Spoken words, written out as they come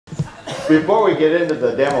before we get into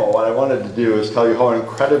the demo, what I wanted to do is tell you how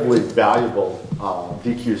incredibly valuable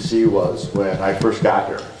DQC was when I first got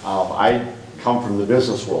here. I come from the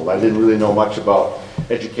business world. I didn't really know much about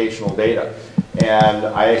educational data. And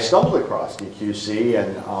I stumbled across DQC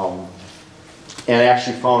and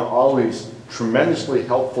actually found all these tremendously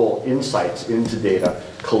helpful insights into data,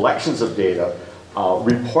 collections of data,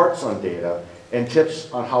 reports on data, and tips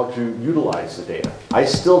on how to utilize the data. I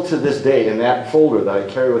still, to this day, in that folder that I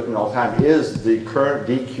carry with me all the time, is the current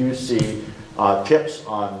DQC tips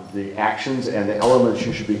on the actions and the elements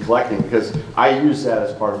you should be collecting, because I use that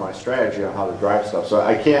as part of my strategy on how to drive stuff. So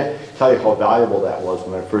I can't tell you how valuable that was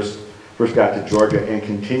when I first got to Georgia, and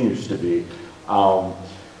continues to be.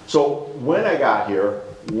 So when I got here,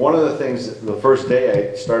 one of the things, the first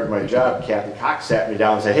day I started my job, Kathy Cox sat me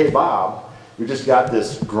down and said, "Hey Bob, we just got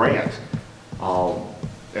this grant."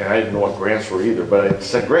 And I didn't know what grants were either, but I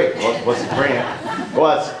said, "Great, what's a grant?"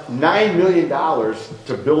 "Well, it's $9 million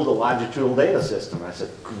to build a longitudinal data system." I said,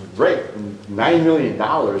 "Great, $9 million,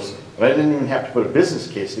 and I didn't even have to put a business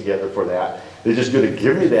case together for that. They're just going to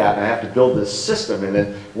give me that, and I have to build this system. And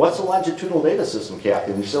then, what's a longitudinal data system,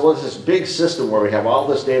 Kathy?" And he said, "Well, it's this big system where we have all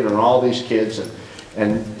this data on all these kids,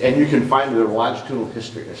 and you can find their longitudinal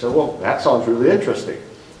history." I said, "Well, that sounds really interesting."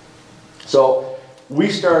 So we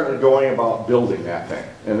started going about building that thing,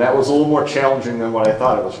 and that was a little more challenging than what I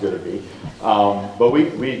thought it was going to be. But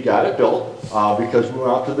we got it built because we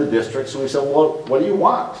went out to the districts and we said, "Well, what do you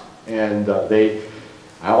want?" And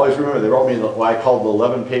I always remember they wrote me what I called the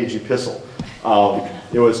 11-page epistle.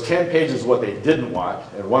 It was 10 pages of what they didn't want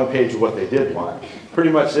and 1 page of what they did want. Pretty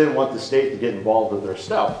much they didn't want the state to get involved with their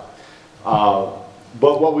stuff.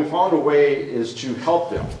 But what we found a way is to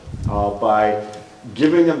help them by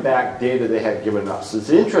giving them back data they had given us.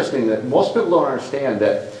 It's interesting that most people don't understand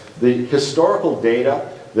that the historical data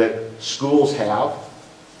that schools have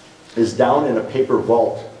is down in a paper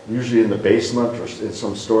vault, usually in the basement or in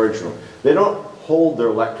some storage room. They don't hold their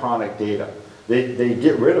electronic data. They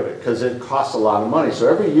get rid of it because it costs a lot of money. So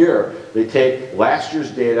every year they take last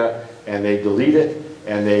year's data and they delete it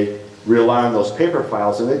and they rely on those paper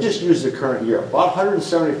files, and they just use the current year. About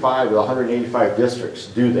 175 to 185 districts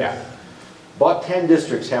do that. About 10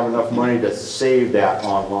 districts have enough money to save that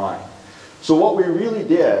online. So what we really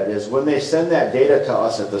did is when they send that data to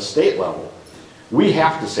us at the state level, we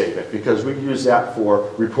have to save it because we use that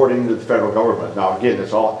for reporting to the federal government. Now again,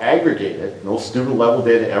 it's all aggregated. No student level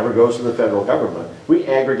data ever goes to the federal government. We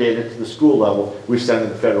aggregate it to the school level, we send it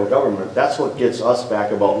to the federal government. That's what gets us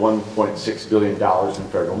back about $1.6 billion in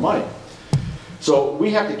federal money. So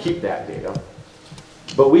we have to keep that data.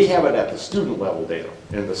 But we have it at the student level data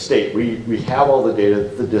in the state. We have all the data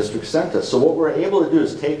that the district sent us. So what we're able to do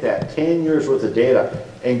is take that 10 years worth of data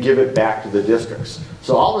and give it back to the districts.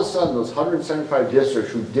 So all of a sudden, those 175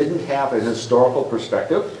 districts who didn't have a historical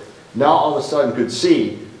perspective, now all of a sudden could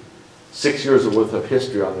see 6 years worth of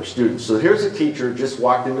history on their students. So here's a teacher just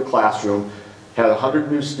walked into the classroom, had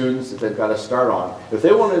 100 new students that they've got to start on. If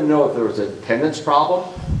they wanted to know if there was an attendance problem,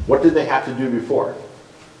 what did they have to do before?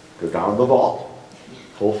 Go down to the vault,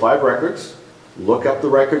 pull 5 records, look up the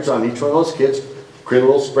records on each one of those kids, create a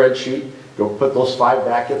little spreadsheet, go put those 5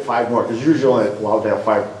 back, get 5 more, because you're usually only allowed to have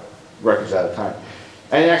 5 records at a time,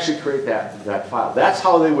 and actually create that file. That's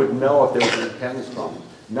how they would know if there was an attendance problem.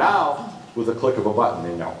 Now, with a click of a button,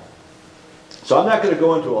 they know. So I'm not going to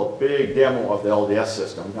go into a big demo of the LDS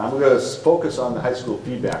system. I'm going to focus on the high school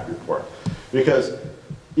feedback report, because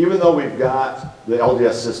even though we've got the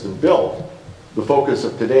LDS system built, the focus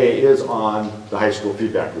of today is on the high school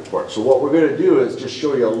feedback report. So what we're going to do is just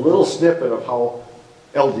show you a little snippet of how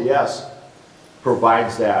LDS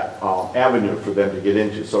provides that avenue for them to get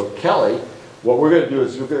into. So Kelly, what we're going to do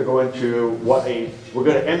is we're going to go into we're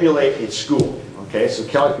going to emulate a school. Okay, so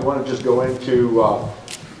Kelly, if you want to just go into,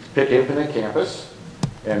 pick Infinite Campus,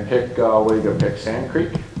 and pick, what are you going to pick, Sand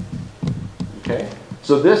Creek? Okay.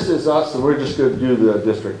 So this is us, and we're just going to do the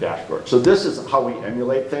district dashboard. So this is how we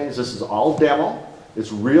emulate things. This is all demo.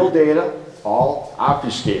 It's real data, all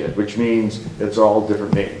obfuscated, which means it's all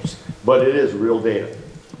different names. But it is real data.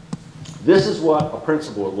 This is what a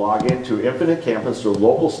principal would log into Infinite Campus, their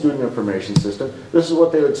local student information system. This is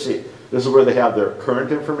what they would see. This is where they have their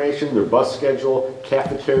current information, their bus schedule,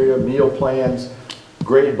 cafeteria, meal plans,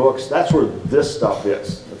 grade books. That's where this stuff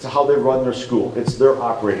is. That's how they run their school. It's their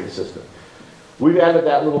operating system. We've added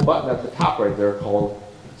that little button at the top right there called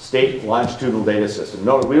State Longitudinal Data System.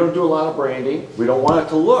 Note, we don't do a lot of branding. We don't want it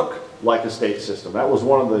to look like a state system. That was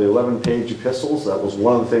one of the 11-page epistles. That was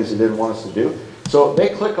one of the things they didn't want us to do. So they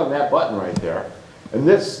click on that button right there, and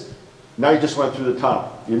this, now you just went through the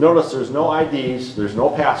tunnel. You notice there's no IDs, there's no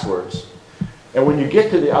passwords. And when you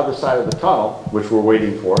get to the other side of the tunnel, which we're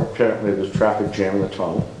waiting for, apparently there's traffic jam in the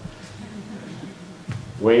tunnel.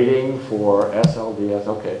 Waiting for SLDS,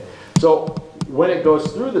 okay. So when it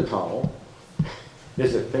goes through the tunnel,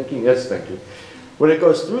 is it thinking? It's thinking. When it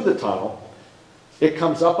goes through the tunnel, it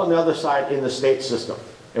comes up on the other side in the state system.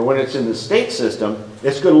 And when it's in the state system,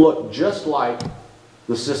 it's going to look just like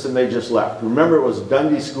the system they just left. Remember, it was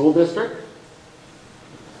Dundee School District?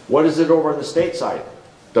 What is it over on the state side?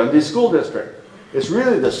 Dundee School District. It's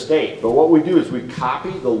really the state, but what we do is we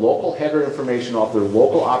copy the local header information off their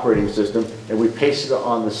local operating system and we paste it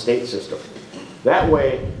on the state system. That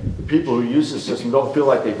way, the people who use the system don't feel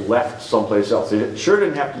like they've left someplace else. They sure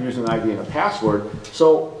didn't have to use an ID and a password,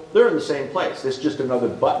 so they're in the same place. It's just another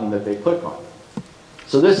button that they click on.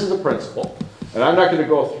 So this is a principle, and I'm not going to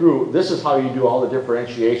go through, this is how you do all the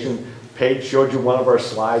differentiation. Paige showed you one of our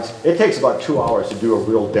slides. It takes about 2 hours to do a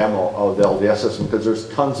real demo of the LDS system because there's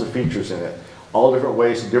tons of features in it. All different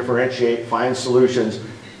ways to differentiate, find solutions,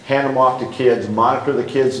 hand them off to kids, monitor the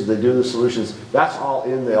kids as they do the solutions. That's all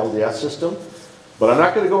in the LDS system. But I'm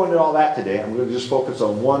not going to go into all that today. I'm going to just focus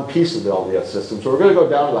on one piece of the LDS system. So we're going to go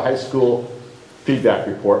down to the high school feedback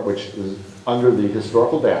report, which is under the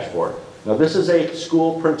historical dashboard. Now this is a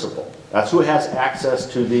school principal. That's who has access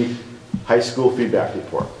to the high school feedback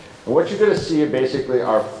report. And what you're going to see basically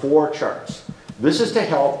are 4 charts. This is to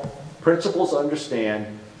help principals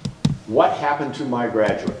understand what happened to my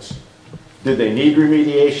graduates. Did they need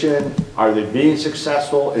remediation? Are they being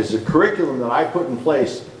successful? Is the curriculum that I put in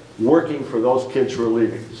place working for those kids who are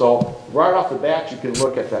leaving? So right off the bat, you can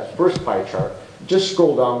look at that first pie chart. Just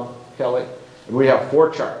scroll down, Kelly, and we have 4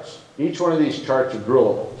 charts. Each one of these charts are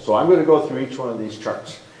drillable. So I'm going to go through each one of these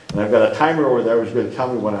charts. And I've got a timer over there which is going to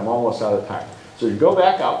tell me when I'm almost out of time. So you go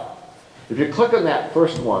back up. If you click on that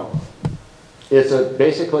first one, it's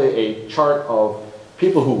basically a chart of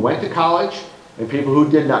people who went to college and people who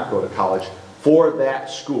did not go to college for that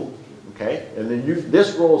school, okay? And then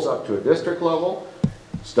this rolls up to a district level.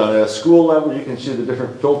 It's done at a school level. You can see the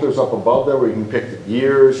different filters up above there where you can pick the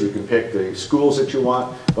years, you can pick the schools that you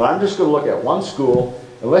want. But I'm just going to look at one school,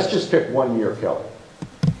 and let's just pick 1 year, Kelly.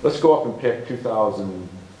 Let's go up and pick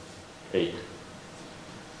 2008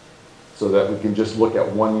 so that we can just look at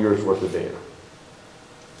 1 year's worth of data.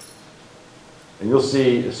 And you'll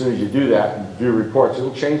see, as soon as you do that and view reports,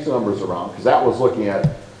 it'll change the numbers around, because that was looking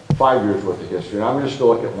at 5 years worth of history. And I'm just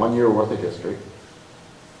going to look at 1 year worth of history.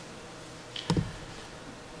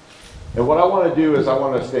 And what I want to do is I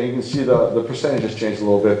want to understand, you can see the percentages changed a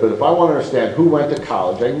little bit, but if I want to understand who went to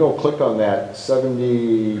college, I can go click on that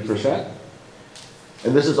 70%.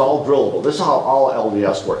 And this is all drillable. This is how all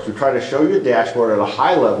LDS works. We try to show you a dashboard at a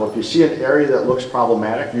high level. If you see an area that looks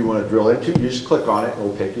problematic you want to drill into, you just click on it and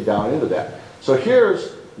it'll take you down into that. So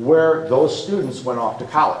here's where those students went off to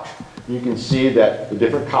college. You can see that the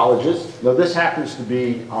different colleges, now this happens to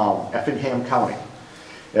be Effingham County.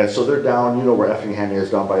 And so they're down, you know where Effingham is,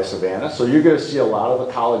 down by Savannah. So you're going to see a lot of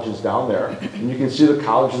the colleges down there. And you can see the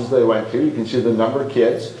colleges they went to. You can see the number of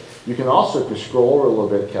kids. You can also, if you scroll over a little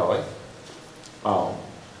bit, Kelly,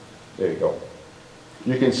 there you go.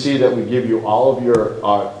 You can see that we give you all of your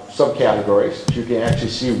subcategories. So you can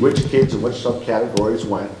actually see which kids and which subcategories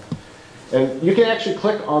went. And you can actually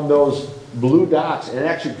click on those blue dots and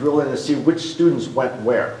actually drill in and see which students went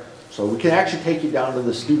where. So we can actually take you down to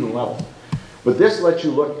the student level. But this lets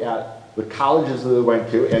you look at the colleges that they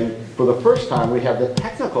went to, and for the first time we have the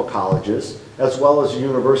technical colleges as well as the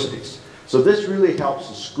universities. So this really helps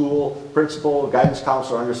the school principal, guidance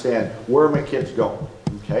counselor understand where my kids going.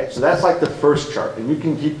 Okay, so that's like the first chart, and you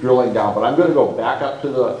can keep drilling down, but I'm going to go back up to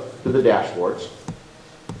the dashboards.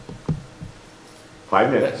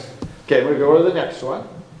 5 minutes. Okay, I'm going to go to the next one,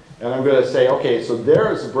 and I'm going to say, okay, so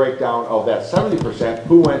there is a breakdown of that 70%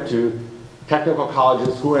 who went to technical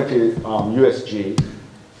colleges, who went to USG,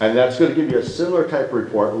 and that's going to give you a similar type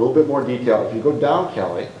report, a little bit more detail. If you go down,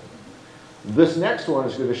 Kelly, this next one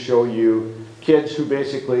is going to show you kids who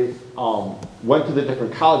basically went to the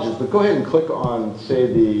different colleges, but go ahead and click on,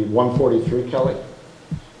 say, the 143, Kelly.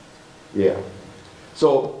 Yeah.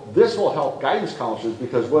 So this will help guidance counselors,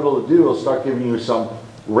 because what it'll do is start giving you some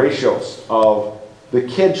ratios of the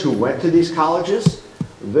kids who went to these colleges.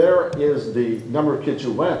 There is the number of kids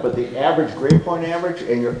who went, but the average grade point average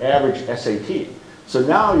and your average SAT. So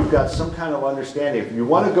now you've got some kind of understanding. If you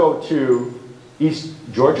want to go to East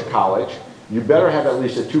Georgia College, you better have at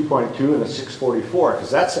least a 2.2 and a 644,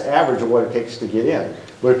 because that's the average of what it takes to get in.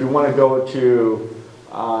 But if you want to go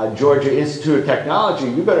to Georgia Institute of Technology,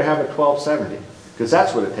 you better have a 1270, because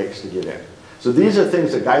that's what it takes to get in. So these are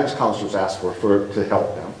things that guidance counselors ask for to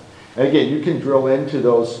help them. And again, you can drill into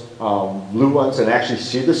those blue ones and actually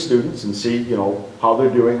see the students and see, you know, how they're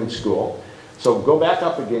doing in school. So go back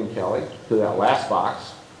up again, Kelly, to that last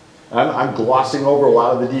box. I'm glossing over a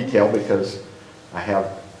lot of the detail because I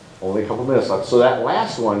have only a couple minutes left. So that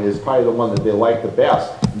last one is probably the one that they like the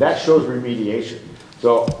best. That shows remediation.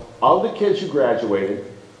 So of the kids who graduated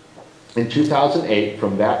in 2008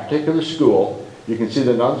 from that particular school, you can see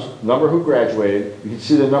the number who graduated, you can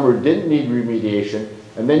see the number who didn't need remediation,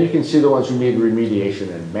 and then you can see the ones who need remediation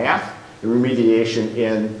in math and remediation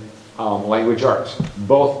in language arts,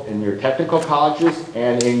 both in your technical colleges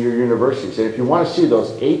and in your universities. And if you want to see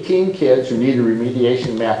those 18 kids who need remediation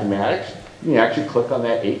in mathematics, you can actually click on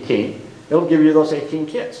that 18. It'll give you those 18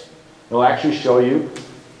 kids. It'll actually show you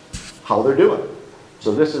how they're doing.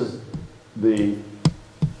 So this is the,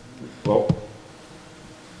 well,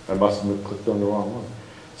 I must have clicked on the wrong one.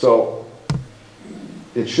 So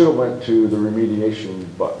it should have went to the remediation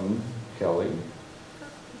button, Kelly.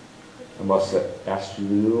 I must have asked you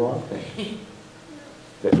to do the wrong thing.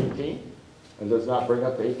 The 18? It does not bring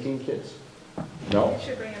up the 18 kids? No? It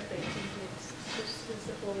should bring up the 18 kids. This is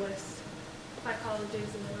the full list by colleges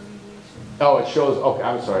and the remediation. Oh, it shows, okay,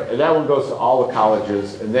 I'm sorry. And that one goes to all the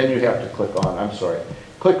colleges, and then you have to click on, I'm sorry,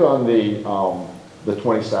 click on the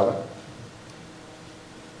 27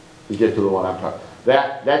 to get to the one I'm talking.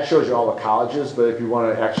 That shows you all the colleges, but if you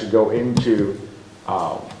want to actually go into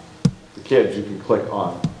the kids, you can click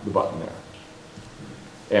on the button there.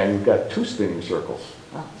 And you've got 2 spinning circles.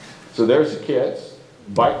 So there's the kids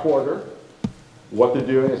by quarter, what they're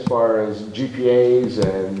doing as far as GPAs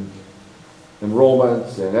and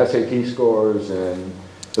enrollments and SAT scores,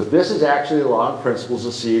 but this is actually allowing principals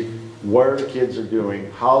to see where the kids are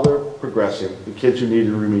doing, how they're progressing, the kids who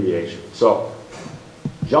needed remediation. So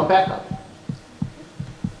jump back up.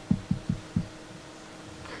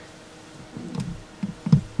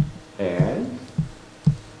 And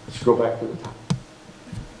scroll back to the top.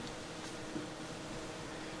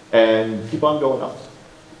 And keep on going up.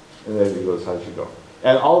 And then it goes as you go.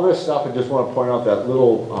 And all this stuff, I just want to point out that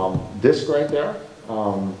little disc right there,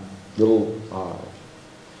 for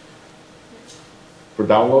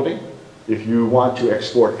downloading. If you want to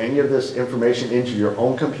export any of this information into your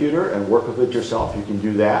own computer and work with it yourself, you can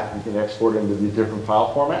do that. You can export it into these different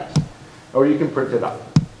file formats, or you can print it out.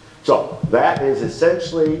 So that is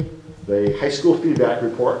essentially the high school feedback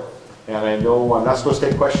report. And I know I'm not supposed to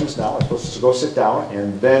take questions now. I'm supposed to go sit down,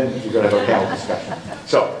 and then you're going to have a panel discussion.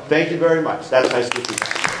 So thank you very much. That's high school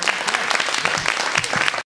feedback.